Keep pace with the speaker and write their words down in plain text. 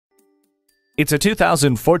It's a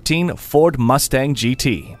 2014 Ford Mustang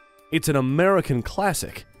GT. It's an American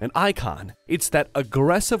classic, an icon. It's that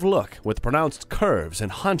aggressive look with pronounced curves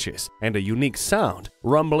and hunches and a unique sound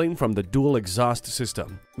rumbling from the dual exhaust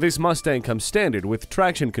system. This Mustang comes standard with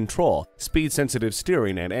traction control, speed-sensitive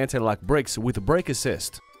steering, and anti-lock brakes with brake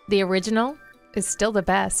assist. The original is still the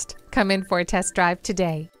best. Come in for a test drive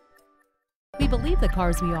today. We believe the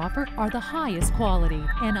cars we offer are the highest quality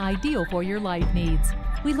and ideal for your life needs.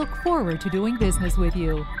 We look forward to doing business with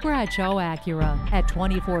you. Bradshaw Acura at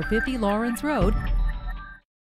 2450 Lawrence Road,